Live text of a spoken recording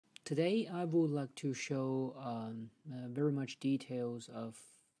today I would like to show very much details of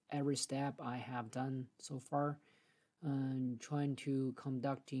every step I have done so far and trying to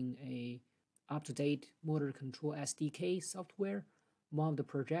conducting a up-to-date motor control SDK software on the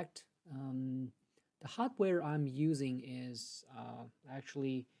project. The hardware I'm using is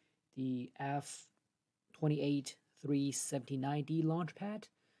actually the F28370D launchpad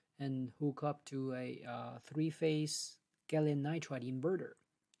and hook up to a three-phase gallium nitride inverter.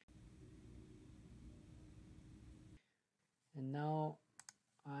 And now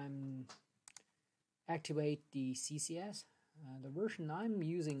I'm activate the CCS. The version I'm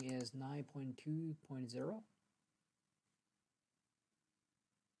using is 9.2.0.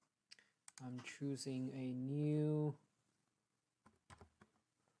 I'm choosing a new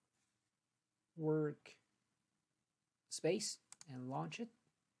work space and launch it.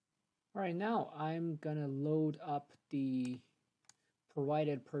 Alright, now I'm gonna load up the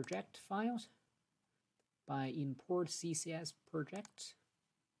provided project files by import CCS project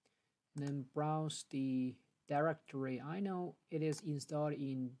and then browse the directory. I know it is installed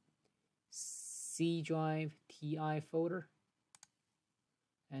in C drive TI folder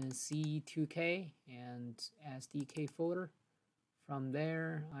and C2K and SDK folder. From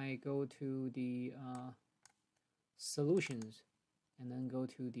there I go to the solutions and then go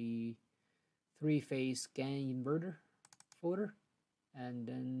to the three-phase GAN inverter folder, and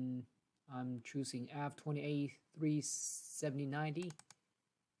then I'm choosing F28370D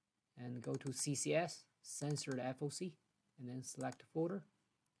and go to CCS, censor the FOC, and then select folder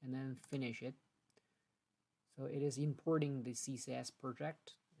and then finish it. So it is importing the CCS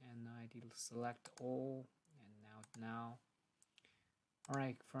project, and I did select all, and now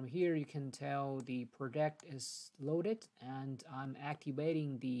alright, from here you can tell the project is loaded and I'm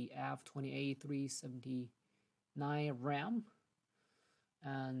activating the F28370D RAM,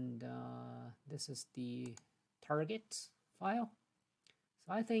 and this is the target file.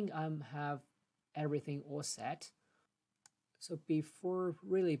 So I think I have everything all set. So before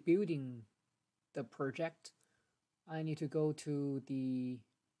really building the project, I need to go to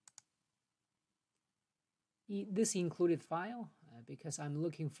this included file because I'm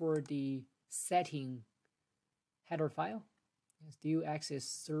looking for the setting header file. Still access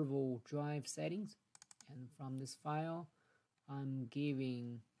servo drive settings, and from this file I'm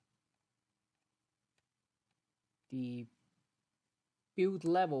giving the build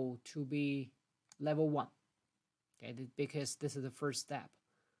level to be level 1, okay, because this is the first step.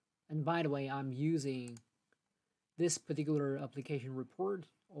 And by the way, I'm using this particular application report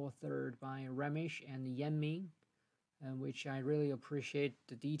authored by Ramesh and Yanming, which I really appreciate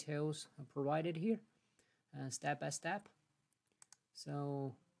the details provided here, step by step.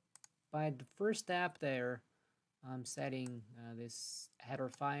 So by the first step there, I'm setting this header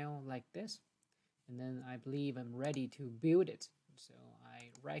file like this, and then I believe I'm ready to build it. So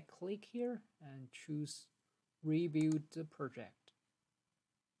I right click here and choose rebuild the project.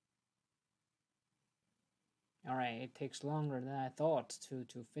 Alright, it takes longer than I thought to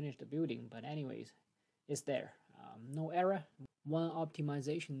finish the building, but anyways, it's there. No error. One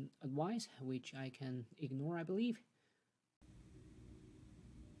optimization advice, which I can ignore, I believe.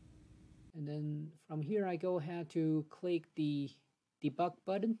 And then from here I go ahead to click the debug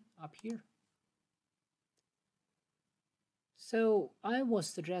button up here. So I was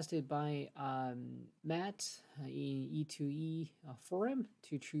suggested by Matt in E2E forum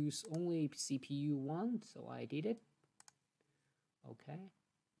to choose only CPU 1, so I did it. Okay.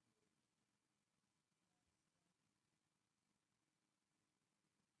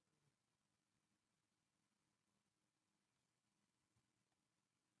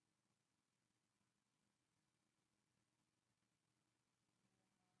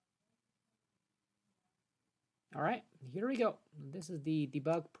 All right, here we go. This is the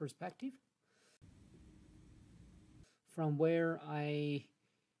debug perspective from where I,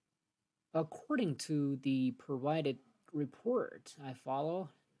 according to the provided report I follow,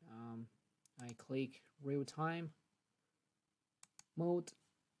 I click real-time mode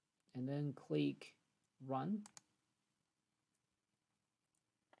and then click run.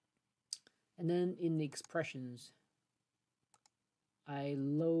 And then in the expressions, I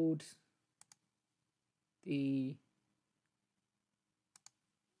load the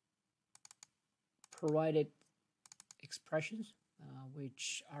provided expressions,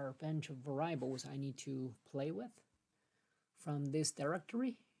 which are a bunch of variables I need to play with from this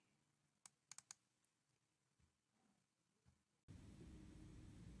directory.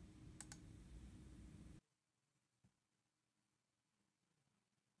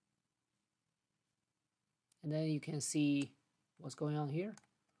 And then you can see what's going on here.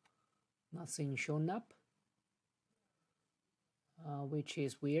 Nothing shown up, which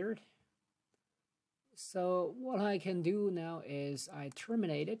is weird. So what I can do now is I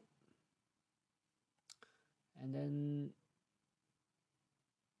terminate it and then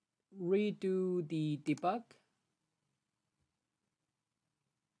redo the debug.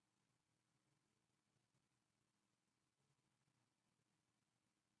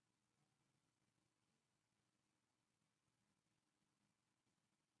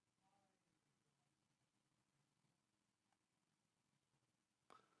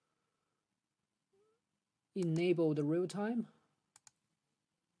 Enable the real time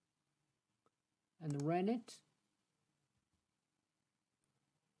and run it.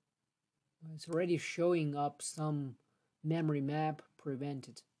 It's already showing up some memory map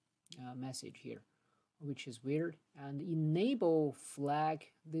prevented message here, which is weird. And enable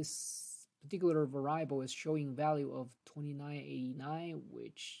flag, this particular variable is showing value of 2989,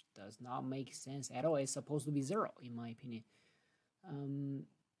 which does not make sense at all. It's supposed to be 0 in my opinion.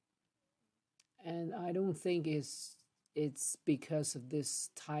 And I don't think it's because of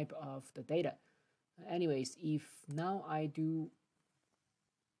this type of the data. Anyways, if now I do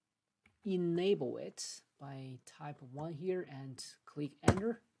enable it by type 1 here and click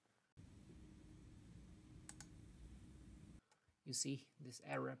enter, you see this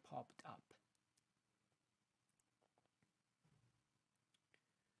error popped up.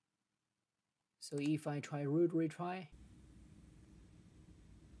 So if I try root retry,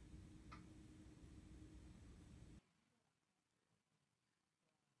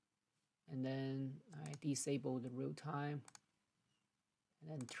 and then I disable the real time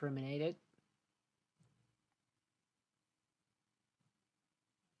and then terminate it,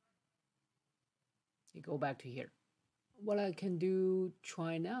 you go back to here. What I can do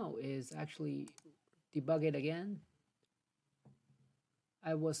try now is actually debug it again.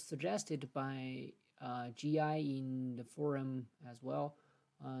 I was suggested by GI in the forum as well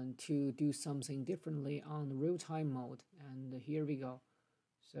to do something differently on the real-time mode, and here we go.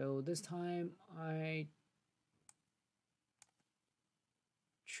 So this time I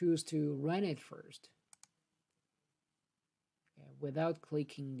choose to run it first, okay, without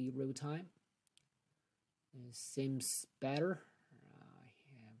clicking the real time. It seems better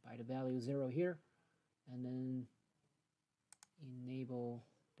by the value 0 here, and then enable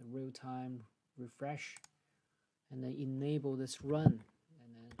the real time refresh, and then enable this run,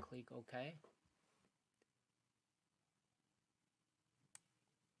 and then click OK.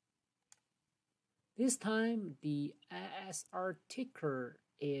 This time the ASR ticker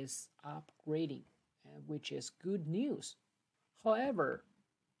is upgrading, which is good news. However,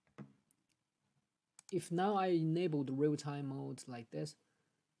 if now I enable the real-time mode like this,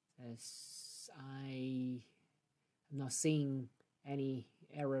 as I am not seeing any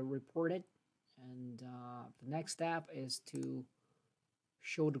error reported, and the next step is to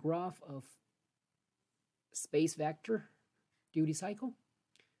show the graph of space vector duty cycle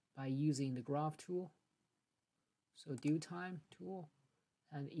by using the graph tool. So due time tool,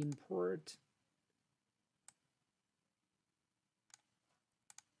 and import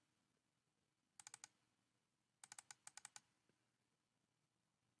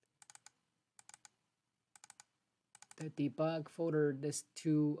the debug folder, this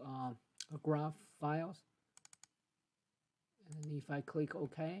two graph files, and if I click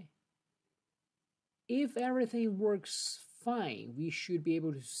OK, if everything works fine, we should be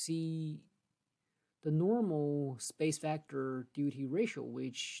able to see the normal space vector duty ratio,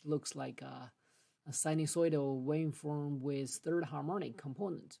 which looks like a sinusoidal waveform with third harmonic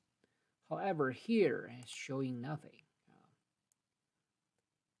component. However, here it's showing nothing.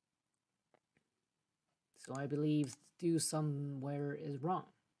 So I believe do somewhere is wrong,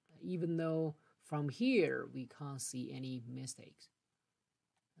 even though from here we can't see any mistakes.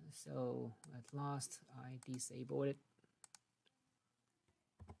 So at last I disable it,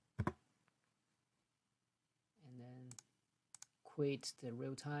 and then quit the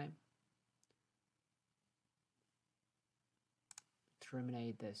real time,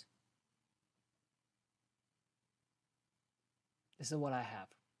 terminate this. This is what I have,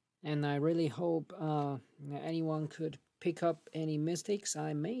 and I really hope anyone could pick up any mistakes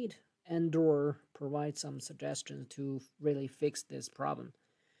I made and or provide some suggestions to really fix this problem,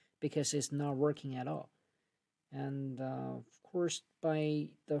 because it's not working at all. And of course, by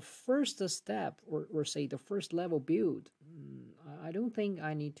the first step, or say the first level build, I don't think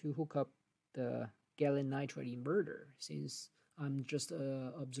I need to hook up the gallium nitride inverter, since I'm just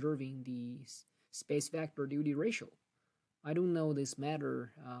observing the space vector duty ratio. I don't know this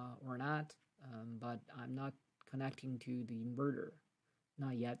matter or not, but I'm not connecting to the inverter,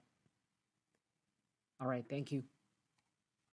 not yet. All right, thank you.